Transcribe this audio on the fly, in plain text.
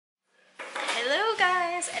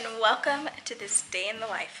guys, and welcome to this day in the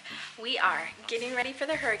life. We are getting ready for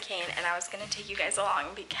the hurricane, and I was going to take you guys along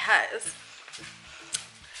because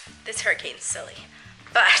this hurricane's silly.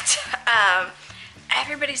 But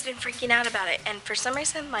everybody's been freaking out about it, and for some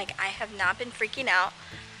reason, like, I have not been freaking out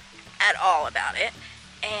at all about it.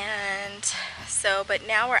 And so, but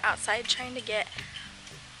now we're outside trying to get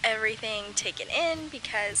everything taken in,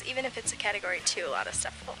 because even if it's a category 2, a lot of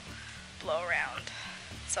stuff will blow around.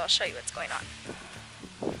 So I'll show you what's going on.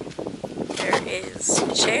 There is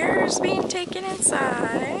chairs being taken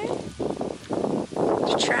inside.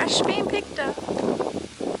 Trash being picked up.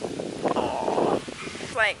 Oh,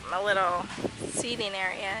 it's like my little seating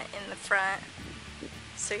area in the front.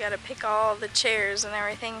 So you gotta pick all the chairs and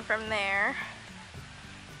everything from there.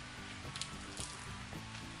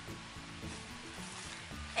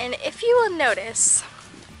 And if you will notice,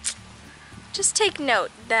 just take note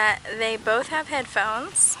that they both have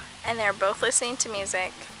headphones and they're both listening to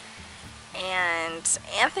music. And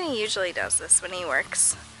Anthony usually does this when he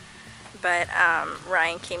works, but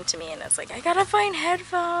Ryan came to me and was like, I gotta find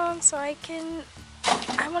headphones so I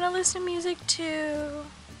want to listen to music too.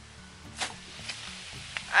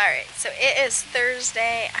 Alright, so it is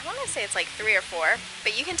Thursday. I want to say it's like 3 or 4,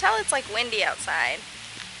 but you can tell it's like windy outside.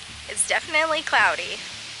 It's definitely cloudy.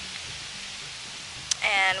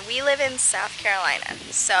 And we live in South Carolina,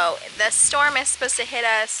 so the storm is supposed to hit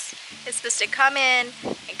us. It's supposed to come in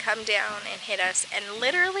and come down and hit us, and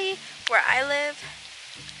literally where I live,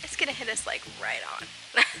 it's gonna hit us like right on.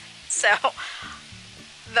 So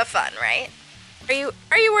the fun, right?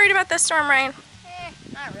 Are you worried about this storm, Ryan?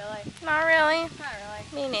 Not really. Not really? Not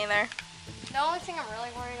really. Me neither. The only thing I'm really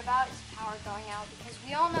worried about is power going out, because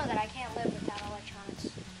we all know that I can't live without electronics.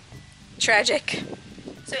 Tragic.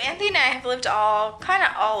 So Anthony and I have lived kind of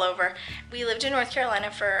all over. We lived in North Carolina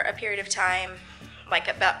for a period of time, like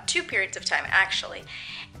about 2 periods of time actually.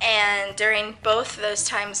 And during both of those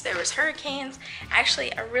times there was hurricanes.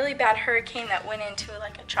 Actually, a really bad hurricane that went into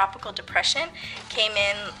like a tropical depression came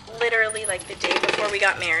in literally like the day before we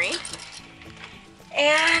got married.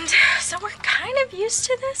 And so we're kind of used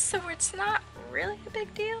to this, so it's not really a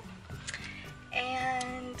big deal.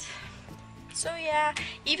 And so yeah,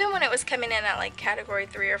 even when it was coming in at like category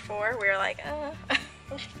 3 or 4, we were like,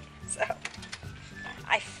 So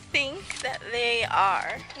I think that they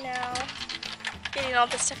are now getting all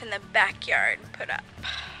this stuff in the backyard put up.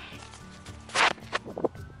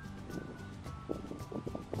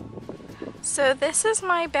 So this is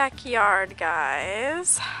my backyard,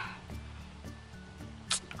 guys,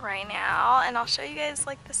 right now, and I'll show you guys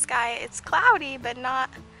like the sky. It's cloudy, but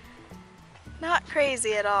not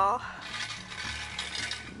crazy at all.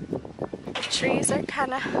 The trees are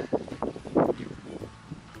kind of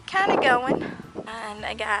going, and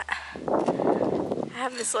I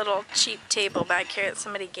have this little cheap table back here that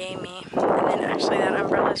somebody gave me, and then actually that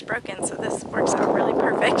umbrella's broken, so this works out really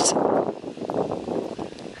perfect.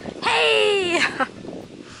 Hey!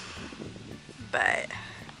 But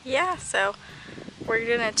yeah, so we're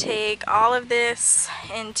gonna take all of this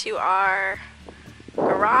into our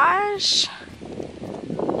garage,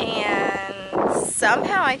 and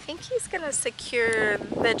somehow I think he's gonna secure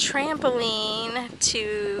the trampoline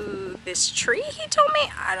to this tree, he told me.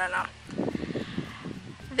 I don't know.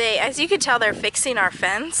 As you can tell, they're fixing our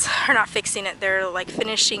fence, or not fixing it, they're like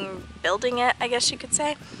finishing building it, I guess you could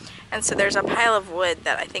say. And so there's a pile of wood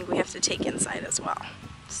that I think we have to take inside as well.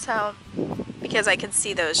 So, because I could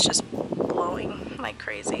see those just blowing like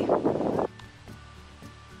crazy.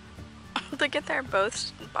 Look at, they're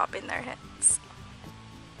both bopping their heads.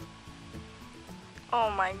 Oh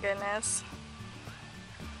my goodness.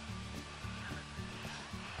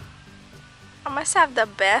 I must have the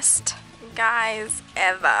best guys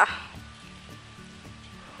ever.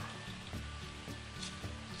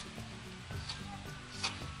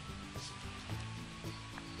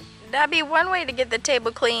 That'd be one way to get the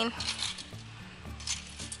table clean.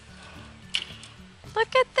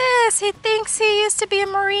 Look at this. He thinks he used to be a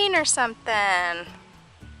Marine or something.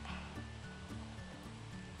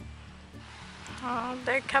 Oh,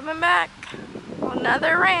 they're coming back.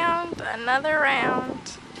 Another round, another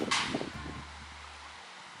round.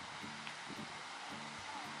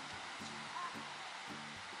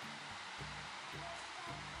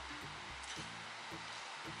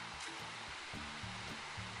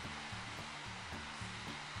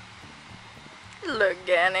 Look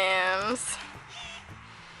at him.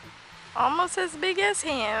 Almost as big as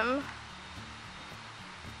him.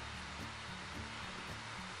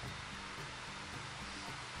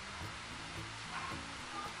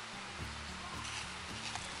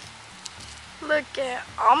 Look at,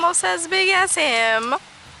 almost as big as him.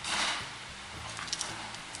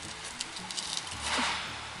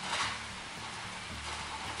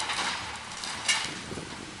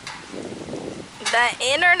 The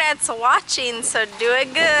internet's watching, so do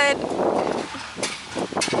it good.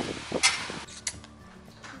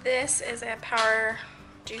 This is a power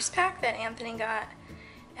juice pack that Anthony got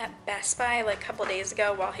at Best Buy like a couple days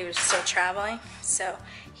ago while he was still traveling. So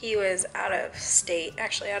he was out of state,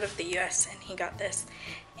 actually out of the US, and he got this.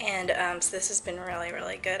 And so this has been really,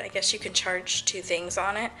 really good. I guess you can charge 2 things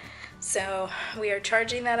on it. So we are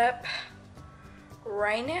charging that up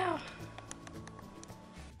right now.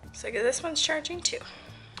 So this one's charging too.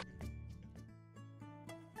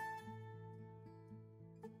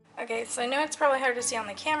 Okay, so I know it's probably hard to see on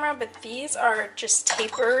the camera, but these are just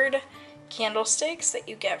tapered candlesticks that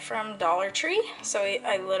you get from Dollar Tree. So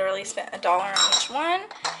I literally spent $1 on each one,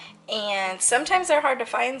 and sometimes they're hard to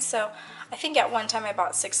find, so I think at one time I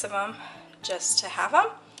bought 6 of them just to have them.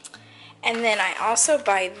 And then I also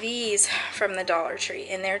buy these from the Dollar Tree,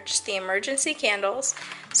 and they're just the emergency candles.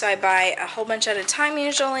 So I buy a whole bunch at a time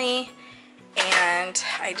usually, and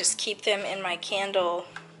I just keep them in my candle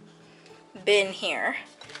bin here.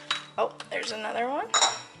 Oh, there's another one.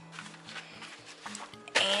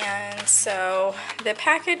 And so the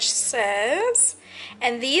package says,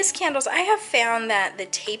 and these candles, I have found that the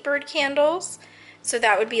tapered candles, so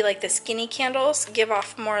that would be like the skinny candles, give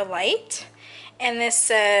off more light. And this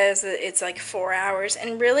says that it's like 4 hours,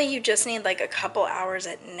 and really you just need like a couple hours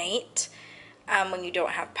at night when you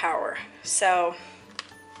don't have power. So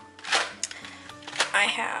I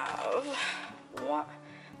have one.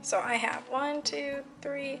 So I have 1, 2,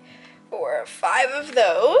 3, 4, 5 of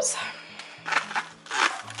those.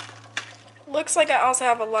 Looks like I also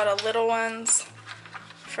have a lot of little ones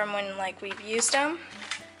from when like we've used them.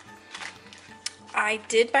 I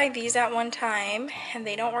did buy these at one time, and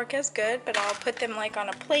they don't work as good, but I'll put them like on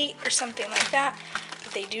a plate or something like that.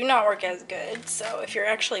 But they do not work as good, so if you're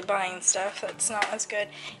actually buying stuff, that's not as good.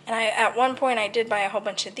 And at one point I did buy a whole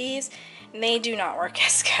bunch of these, and they do not work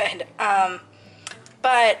as good.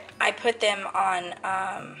 But I put them on,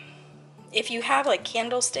 if you have like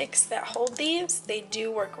candlesticks that hold these, they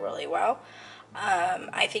do work really well.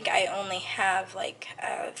 I think I only have like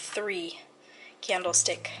 3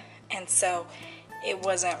 candlestick, and so it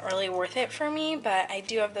wasn't really worth it for me, but I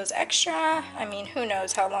do have those extra. I mean, who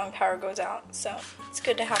knows how long power goes out, so it's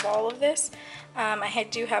good to have all of this. I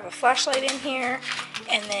do have a flashlight in here,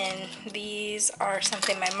 and then these are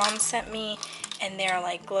something my mom sent me, and they're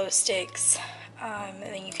like glow sticks, and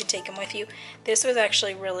then you could take them with you. This was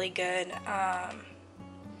actually really good. I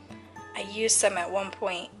used some at one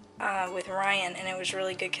point with Ryan, and it was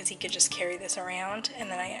really good because he could just carry this around, and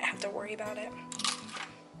then I didn't have to worry about it.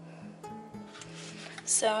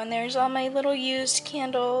 So, and there's all my little used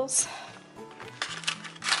candles.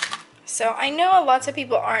 So I know lots of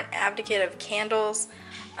people aren't advocate of candles,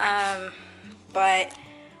 but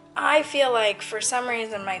I feel like for some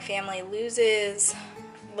reason my family loses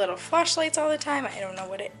little flashlights all the time. I don't know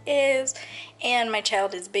what it is, and my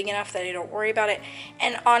child is big enough that I don't worry about it.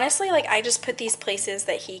 And honestly, like, I just put these places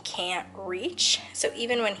that he can't reach. So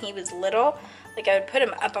even when he was little, like, I would put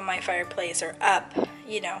him up on my fireplace or up,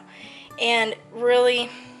 you know. And really,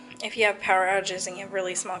 if you have power outages and you have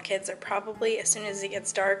really small kids, they're probably, as soon as it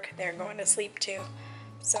gets dark, they're going to sleep too.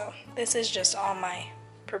 So this is just all my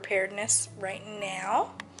preparedness right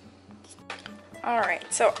now.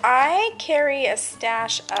 Alright, so I carry a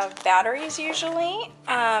stash of batteries usually,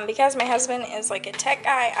 because my husband is like a tech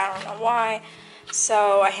guy. I don't know why.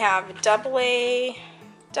 So I have AA,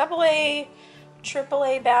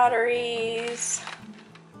 AAA batteries.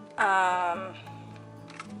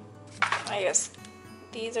 I guess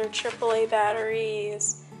these are AAA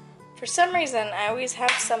batteries. For some reason, I always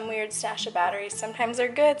have some weird stash of batteries. Sometimes they're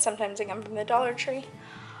good, sometimes they come from the Dollar Tree.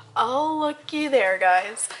 Oh, looky there,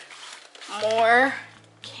 guys. More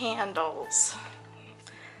candles.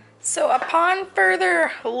 So upon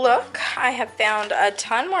further look, I have found a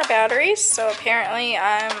ton more batteries. So apparently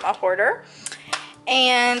I'm a hoarder.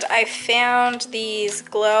 And I found these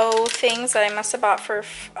glow things that I must have bought for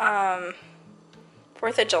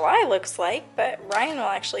 4th of July, looks like, but Ryan will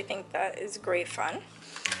actually think that is great fun.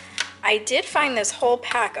 I did find this whole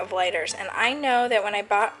pack of lighters, and I know that when I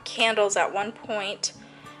bought candles at one point,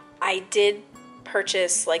 I did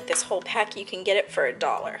purchase like this whole pack. You can get it for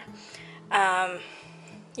 $1.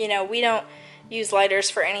 You know, we don't use lighters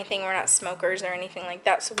for anything. We're not smokers or anything like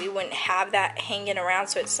that, so we wouldn't have that hanging around.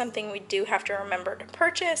 So it's something we do have to remember to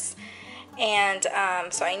purchase. And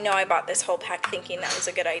so I know I bought this whole pack thinking that was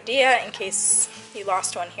a good idea in case you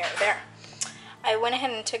lost one here or there. I went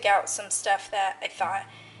ahead and took out some stuff that I thought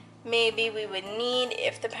maybe we would need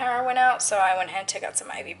if the power went out. So I went ahead and took out some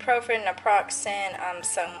ibuprofen, naproxen,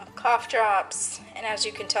 some cough drops, and as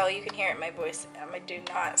you can tell, you can hear it in my voice, I do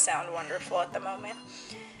not sound wonderful at the moment.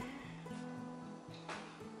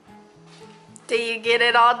 Do you get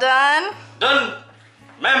it all done? Done,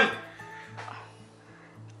 ma'am.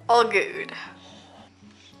 All good.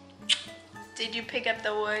 Did you pick up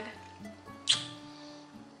the wood?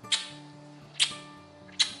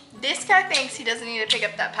 This guy thinks he doesn't need to pick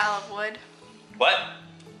up that pile of wood. What?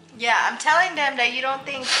 Yeah, I'm telling them that you don't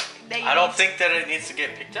think that you I don't think that it needs to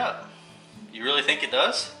get picked up. You really think it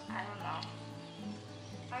does? I don't know.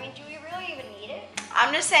 I mean, do we really even need it?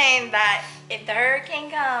 I'm just saying that if the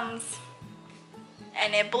hurricane comes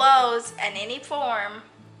and it blows in any form,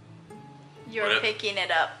 you're picking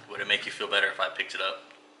it up. Would it make you feel better if I picked it up?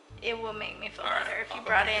 It will make me feel All right, better if you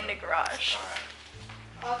brought it in the garage. All right.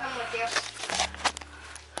 I'll come with you.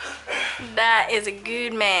 That is a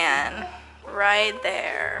good man right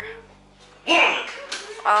there.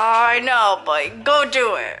 I know, but go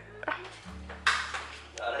do it.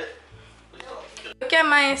 Got it. Look at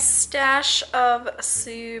my stash of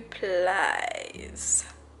supplies.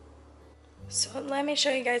 So let me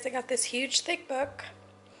show you guys. I got this huge thick book.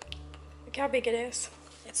 Look how big it is.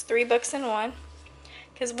 It's 3 books in one.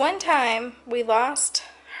 Because one time we lost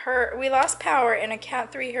power in a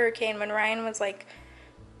Cat 3 hurricane when Ryan was like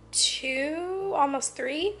 2, almost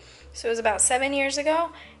 3. So it was about 7 years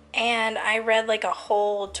ago. And I read like a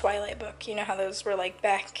whole Twilight book. You know how those were like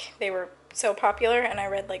back, they were so popular, and I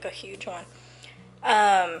read like a huge one.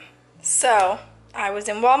 So I was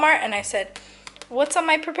in Walmart and I said, what's on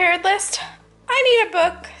my prepared list? I need a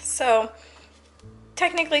book. So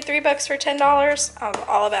technically 3 books for $10. I was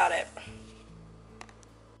all about it.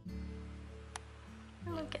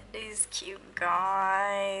 Look at these cute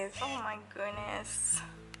guys. Oh my goodness.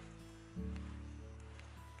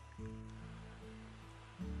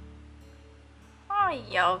 I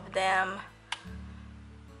love them.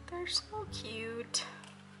 They're so cute.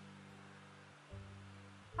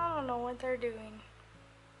 I don't know what they're doing.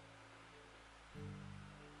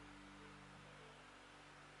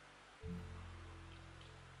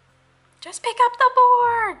 Just pick up the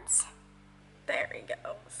boards. There he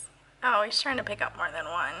goes. Oh, he's trying to pick up more than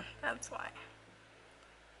one. That's why.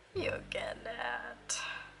 You get that.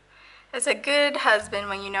 It's a good husband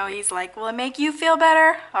when you know he's like, will it make you feel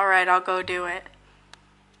better? All right, I'll go do it.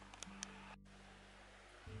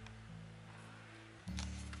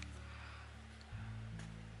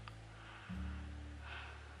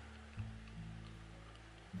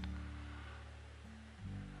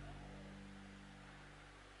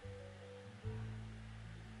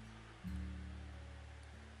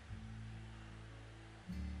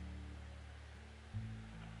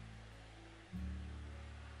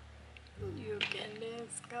 You get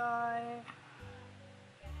this guy.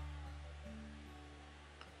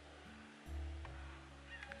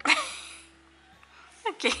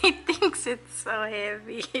 Okay, he thinks it's so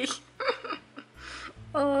heavy.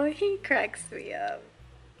 Oh, he cracks me up.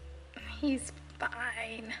 He's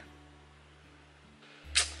fine.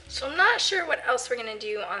 So I'm not sure what else we're gonna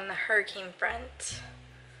do on the hurricane front.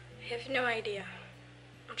 I have no idea.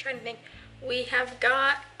 I'm trying to think. We have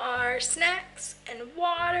got our snacks and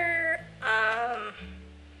water.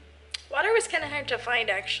 Water was kind of hard to find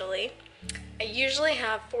actually. I usually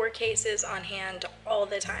have 4 cases on hand all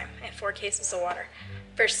the time. I have 4 cases of water.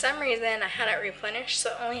 For some reason I hadn't replenished,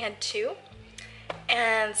 so I only had 2.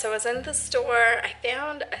 And so I was in the store, I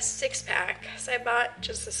found a 6-pack. So I bought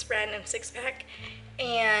just this random 6-pack.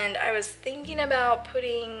 And I was thinking about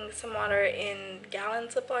putting some water in gallon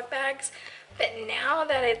Ziploc bags. But now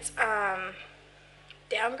that it's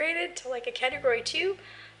downgraded to like a category 2,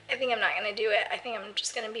 I think I'm not gonna do it. I think I'm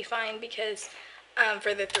just gonna be fine because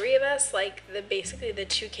for the 3 of us, like basically the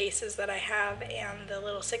 2 cases that I have and the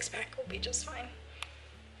little 6-pack will be just fine.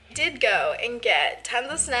 I did go and get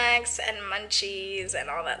tons of snacks and munchies and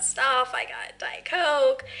all that stuff. I got Diet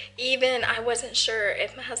Coke. Even I wasn't sure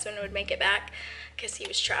if my husband would make it back because he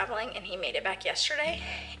was traveling, and he made it back yesterday.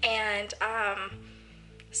 And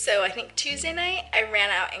so I think Tuesday night I ran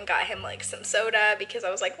out and got him like some soda because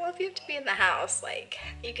I was like, well, if you have to be in the house, like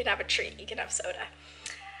you can have a treat, you can have soda.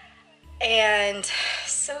 And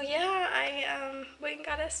so yeah, I went and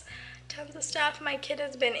got us tons of stuff. My kid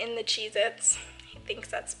has been in the Cheez-Its. He thinks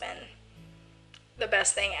that's been the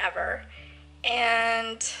best thing ever.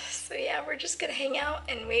 And so yeah, we're just gonna hang out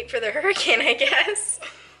and wait for the hurricane, I guess.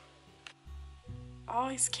 Oh,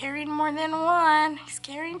 he's carrying more than 1. He's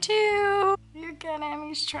carrying 2. Look at him,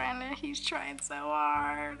 he's trying so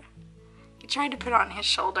hard. He tried to put on his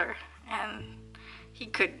shoulder and he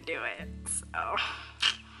couldn't do it, so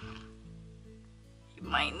You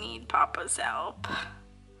might need Papa's help.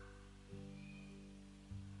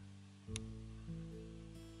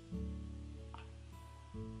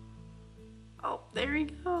 Oh, there he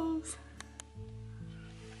goes.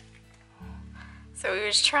 So he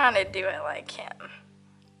was trying to do it like him.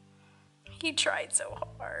 He tried so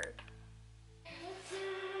hard.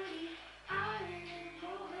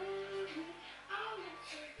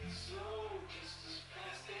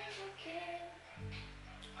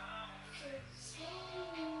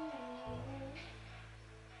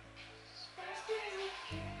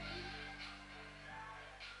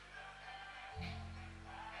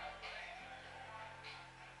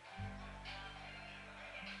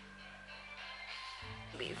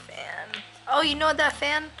 Fan. Oh, you know what, that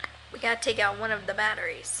fan? We gotta take out one of the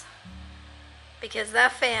batteries. Because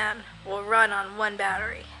that fan will run on one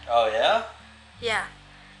battery. Oh, yeah? Yeah.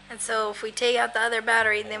 And so if we take out the other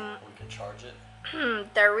battery, then we can charge it.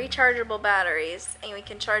 They're rechargeable batteries, and we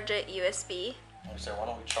can charge it USB. I said, why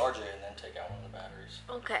don't we charge it and then take out one of the batteries?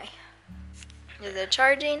 Okay. Is it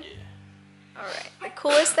charging? Yeah. Alright. The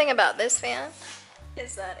coolest thing about this fan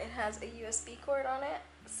is that it has a USB cord on it.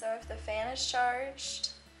 So if the fan is charged,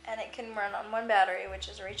 and it can run on one battery, which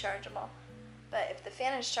is rechargeable. But if the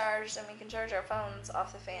fan is charged, then we can charge our phones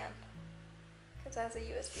off the fan. Because it has a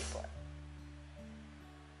USB port.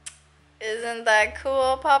 Isn't that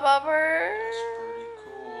cool, Papa Bird? That's pretty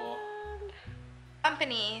cool.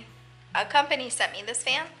 A company sent me this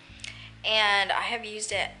fan, and I have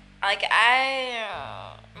used it. Like,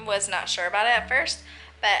 I was not sure about it at first,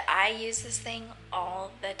 but I use this thing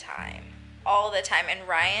all the time. All the time. And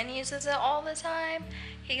Ryan uses it all the time.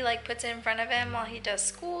 He like puts it in front of him while he does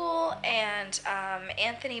school, and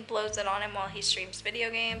Anthony blows it on him while he streams video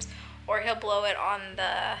games, or he'll blow it on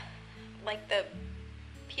the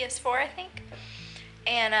PS4, I think.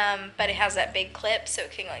 And but it has that big clip, so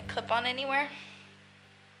it can like clip on anywhere.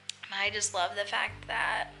 I just love the fact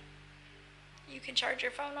that you can charge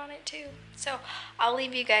your phone on it too. So I'll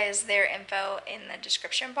leave you guys their info in the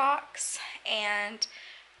description box. And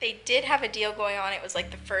they did have a deal going on. It was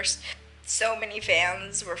like the first so many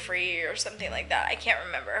fans were free or something like that. I can't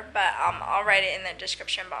remember, but I'll write it in the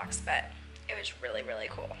description box. But it was really, really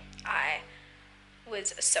cool. I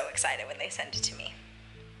was so excited when they sent it to me.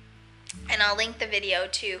 And I'll link the video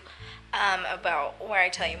too about where I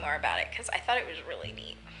tell you more about it, because I thought it was really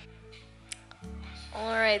neat.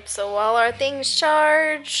 Alright, so while our things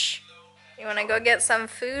charge, you want to go get some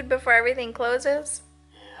food before everything closes?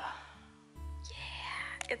 Yeah,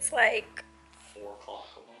 it's like 4 o'clock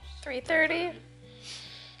almost. 3:30?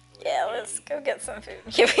 Yeah, let's go get some food.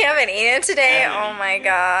 We haven't eaten today? Oh my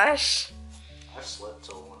gosh. I slept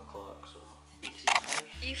till 1 o'clock, so 18 hours.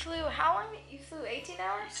 You flew, how long? You flew 18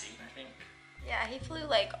 hours? 18, I think. Yeah, he flew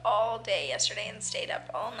like all day yesterday and stayed up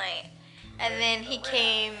all night. And then he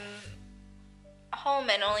came home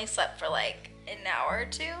and only slept for like an hour or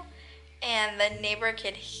two. And the neighbor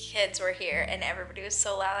kids were here, and everybody was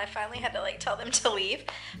so loud I finally had to like tell them to leave.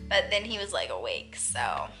 But then he was like awake,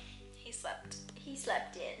 so he slept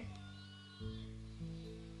in.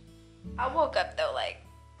 I woke up though like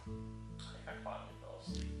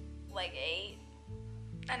 8,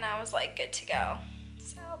 and I was like good to go.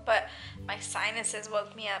 So, but my sinuses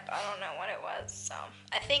woke me up. I don't know what it was. So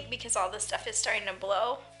I think because all this stuff is starting to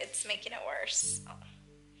blow, it's making it worse. So.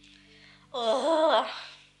 Ugh.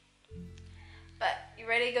 But you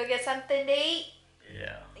ready to go get something to eat?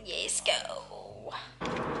 Yeah. Yes, go.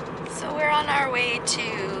 So we're on our way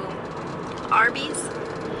to Arby's,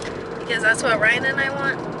 because that's what Ryan and I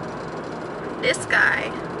want. This guy,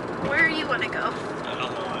 where do you want to go? I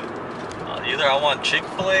don't know. Either I want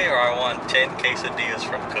Chick-fil-A or I want 10 quesadillas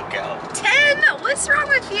from Cookout. 10? What's wrong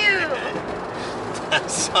with you?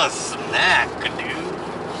 That's a snack, dude.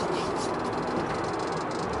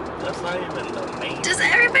 That's not even the main. Does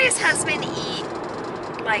everybody's husband eat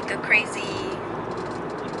like a crazy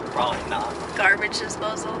Probably not. garbage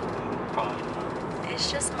disposal? Probably not.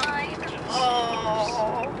 It's just mine.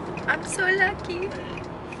 Oh, I'm so lucky.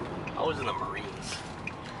 I was in the Marines.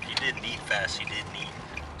 If you didn't eat fast, you didn't eat.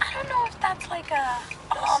 I don't know if that's like a...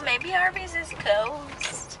 Oh, maybe Arby's is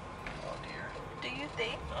closed. Oh dear. Do you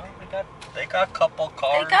think? No, they got a couple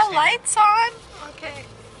cars. They got here. lights on? Okay.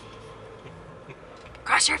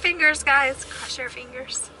 Cross your fingers, guys. Cross your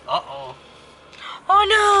fingers. Uh-oh. Oh,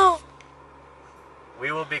 no.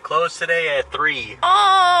 We will be closed today at 3.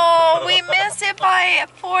 Oh, we missed it by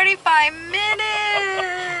 45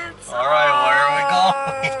 minutes. All right, where are we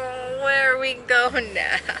going? Oh, where are we going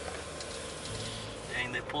now?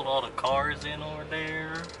 Dang, they pulled all the cars in over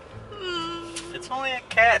there. Hmm. It's only a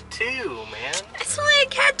Cat 2, man. It's only a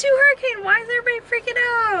Cat 2 hurricane. Why is everybody freaking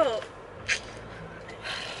out?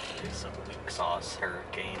 Tastes of weak sauce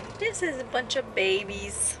hurricane. This is a bunch of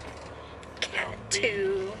babies. Cat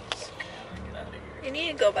too. Get out of here. You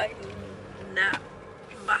need to go back nap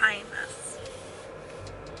behind us.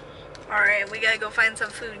 Alright, we gotta go find some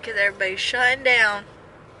food because everybody's shutting down.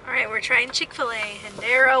 Alright, we're trying Chick-fil-A and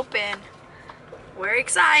they're open. We're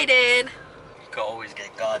excited. You can always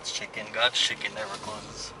get God's chicken. God's chicken never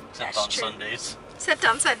closes. Except That's on true. Sundays. Except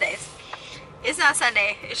on Sundays. It's not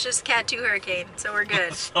Sunday, it's just Cat 2 Hurricane, so we're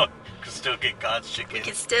good. So you can still get God's chicken. We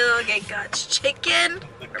can still get God's chicken.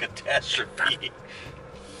 The catastrophe.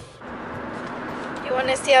 You want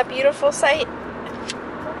to see a beautiful sight?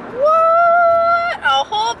 What? A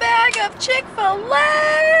whole bag of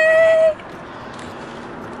Chick-fil-A!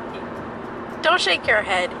 Don't shake your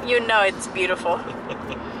head. You know it's beautiful.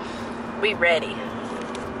 We ready.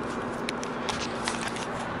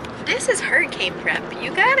 This is hurricane prep.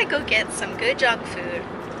 You gotta go get some good junk food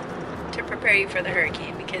to prepare you for the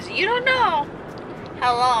hurricane because you don't know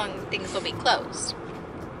how long things will be closed.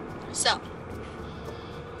 So,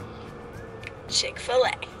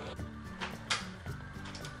 Chick-fil-A.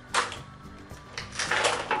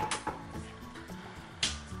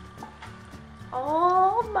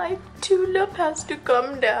 Oh, my tulip has to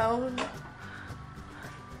come down.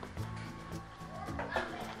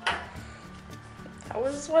 That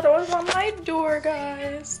was what was on my door,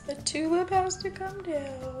 guys. The tulip has to come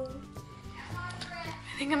down.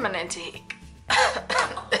 I think I'm gonna take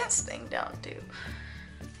this thing down too.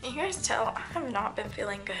 You guys tell I have not been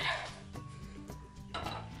feeling good.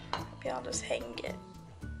 Maybe I'll just hang it.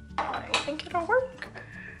 I think it'll work.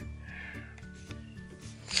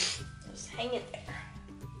 Just hang it there.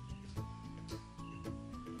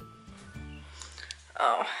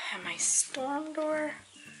 Oh, and my storm door.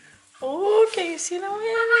 Oh, can you see the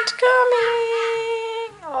wind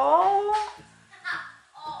coming? Oh.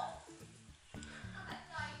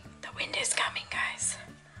 The wind is coming, guys.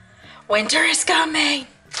 Winter is coming.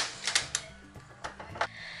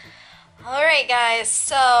 Alright, guys,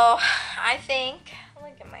 so I think,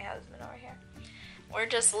 look at my husband over here. We're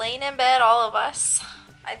just laying in bed, all of us.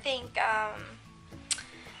 I think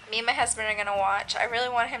me and my husband are gonna watch. I really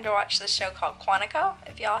want him to watch this show called Quantico,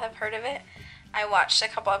 if y'all have heard of it. I watched a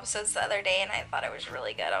couple episodes the other day and I thought it was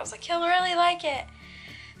really good. I was like, he'll really like it.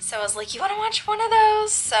 So I was like, you want to watch one of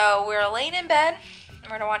those? So we're laying in bed and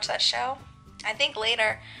we're going to watch that show. I think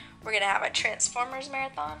later we're going to have a Transformers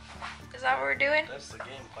marathon. Is that what we're doing? That's the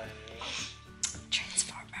game plan.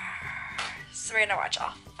 Transformers. So we're going to watch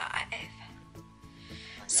all 5.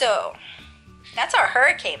 So that's our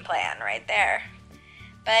hurricane plan right there.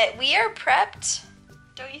 But we are prepped,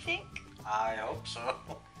 don't you think? I hope so.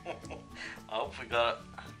 I hope we got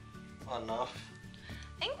enough.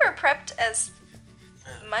 I think we're prepped as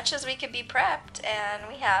much as we could be prepped, and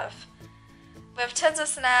we have tons of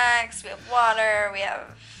snacks, we have water, we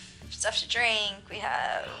have stuff to drink, we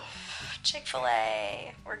have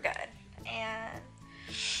Chick-fil-A, we're good. And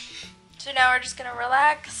so now we're just gonna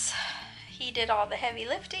relax. He did all the heavy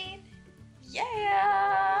lifting.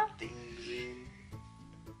 Yeah! Things in.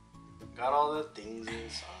 Got all the things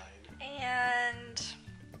inside. And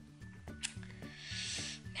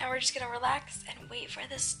now we're just gonna relax and wait for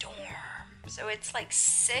the storm. So it's like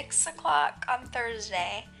 6 o'clock on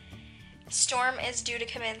Thursday. Storm is due to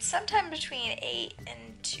come in sometime between 8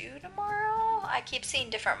 and 2 tomorrow. I keep seeing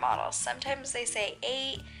different models. Sometimes they say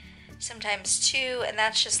 8, sometimes 2, and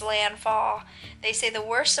that's just landfall. They say the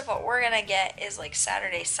worst of what we're gonna get is like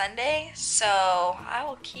Saturday, Sunday. So I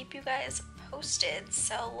will keep you guys posted.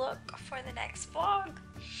 So look for the next vlog.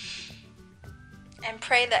 And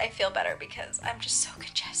pray that I feel better because I'm just so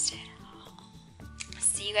congested.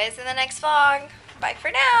 See you guys in the next vlog. Bye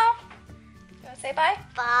for now. You want to say bye?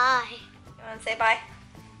 Bye. You want to say bye?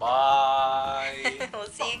 Bye. We'll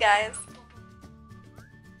see you guys.